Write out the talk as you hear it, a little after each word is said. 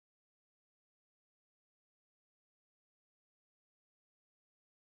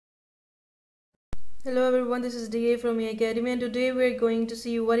Hello everyone, this is DA from E Academy, and today we're going to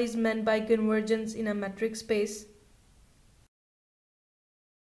see what is meant by convergence in a metric space.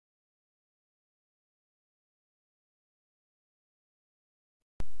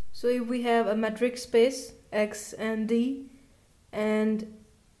 So if we have a metric space X and D, and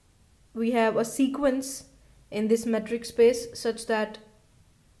we have a sequence in this metric space such that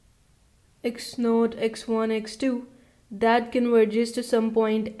x0, x1, x2 that converges to some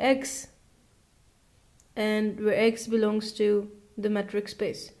point X, and where X belongs to the metric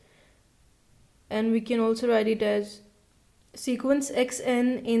space, and we can also write it as sequence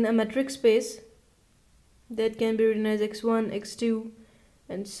xn in a metric space that can be written as x1, x2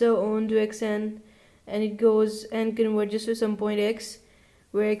 and so on to xn, and it goes and converges to some point X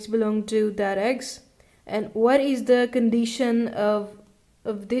where X belongs to that X. And what is the condition of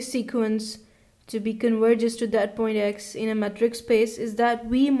this sequence to be converges to that point X in a metric space is that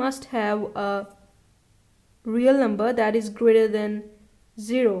we must have a real number that is greater than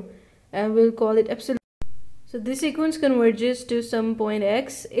 0, and we'll call it epsilon. So this sequence converges to some point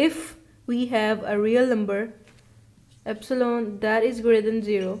X if we have a real number epsilon that is greater than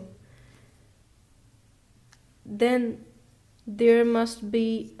 0. Then there must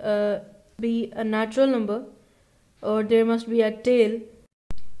be a natural number, or there must be a tail.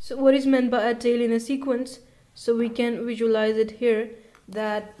 So what is meant by a tail in a sequence? So we can visualize it here,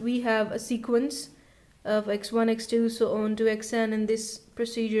 that we have a sequence of x1, x2, so on to xn, and this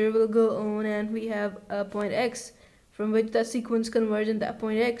procedure will go on, and we have a point X from which the sequence converges in that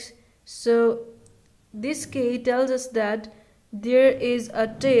point X. So this K tells us that there is a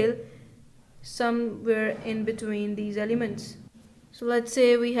tail somewhere in between these elements. So let's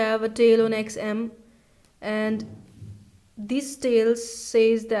say we have a tail on xm, and this tail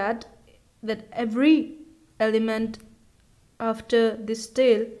says that every element after this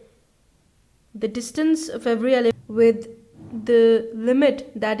tail, the distance of every element with the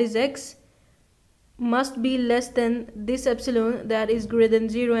limit that is X must be less than this epsilon that is greater than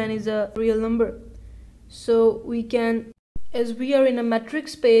 0 and is a real number. So we can, as we are in a metric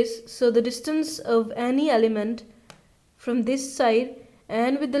space, so the distance of any element from this side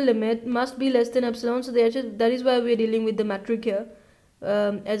and with the limit must be less than epsilon. So that is why we are dealing with the metric here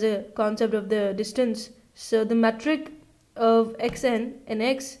as a concept of the distance. So the metric of xn and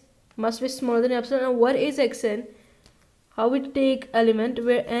X must be smaller than epsilon. And what is xn? How we take element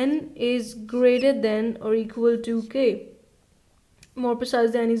where n is greater than or equal to k. More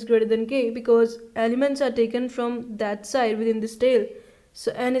precisely, n is greater than k because elements are taken from that side within this tail.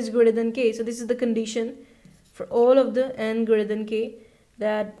 So n is greater than k. So this is the condition for all of the n greater than k,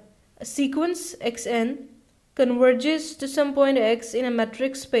 that a sequence xn converges to some point X in a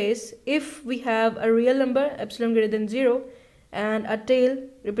metric space if we have a real number epsilon greater than 0 and a tail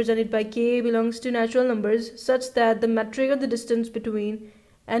represented by k belongs to natural numbers, such that the metric of the distance between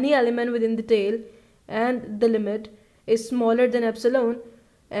any element within the tail and the limit is smaller than epsilon,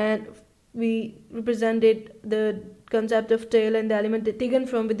 and we represented the concept of tail and the element taken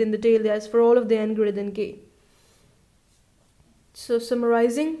from within the tail as for all of the n greater than k. So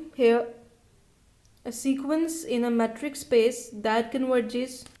summarizing here, a sequence in a metric space that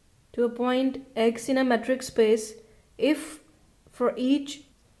converges to a point X in a metric space if for each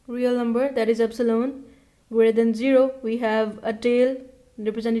real number that is epsilon greater than 0 we have a tail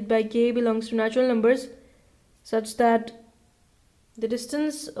represented by k belongs to natural numbers, such that the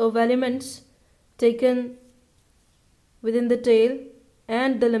distance of elements taken within the tail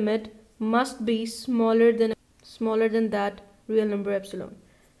and the limit must be smaller than that real number epsilon.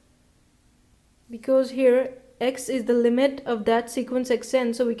 Because here X is the limit of that sequence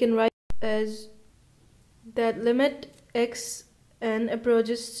xn, so we can write as that limit xn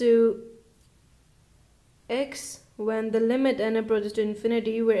approaches to X when the limit n approaches to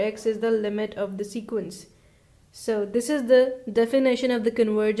infinity, where X is the limit of the sequence. So this is the definition of the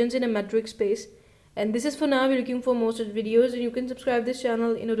convergence in a metric space, and this is for now. We're looking for more such videos, and you can subscribe this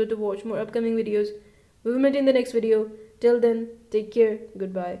channel in order to watch more upcoming videos. We will meet in the next video. Till then, take care.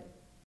 Goodbye.